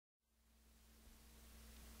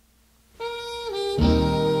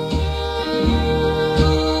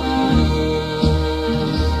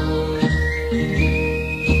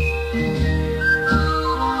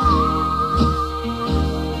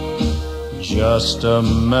just a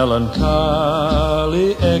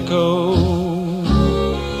melancholy echo,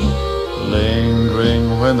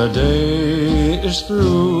 lingering when the day is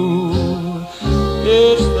through.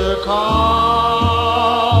 It's the call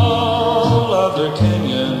of the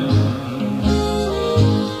canyon.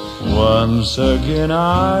 Once again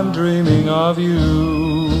I'm dreaming of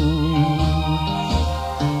you.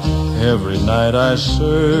 Every night I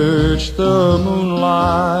search the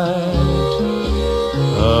moonlight,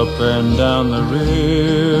 up and down the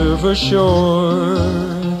river shore.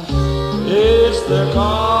 It's the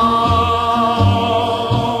call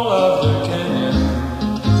of the canyon.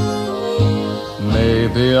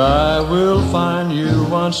 Maybe I will find you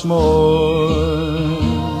once more,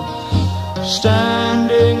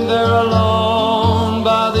 standing there alone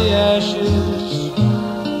by the ashes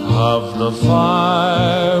of the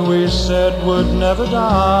fire we said would never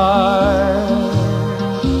die.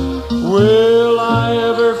 Will I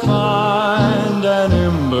ever find an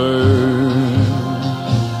ember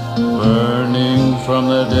burning from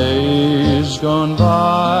the days gone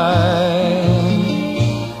by?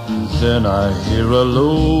 Then I hear a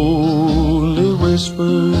lonely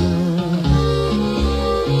whisper,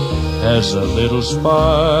 as a little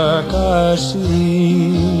spark I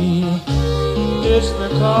see. It's the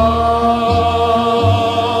call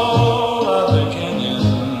of the canyon,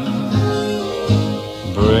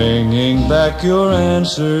 bringing back your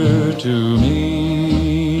answer to me.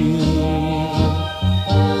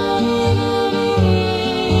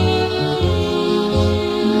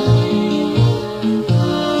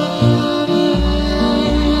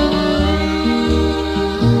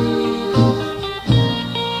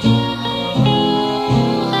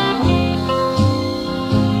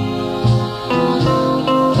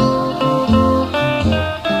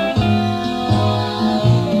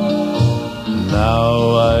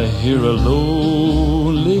 Hear a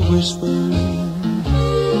lonely whisper,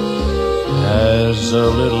 as a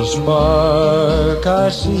little spark I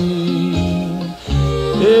see.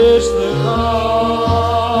 It's the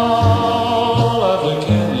call of the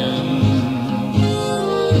canyon,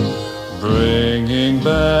 bringing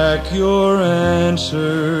back your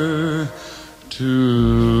answer to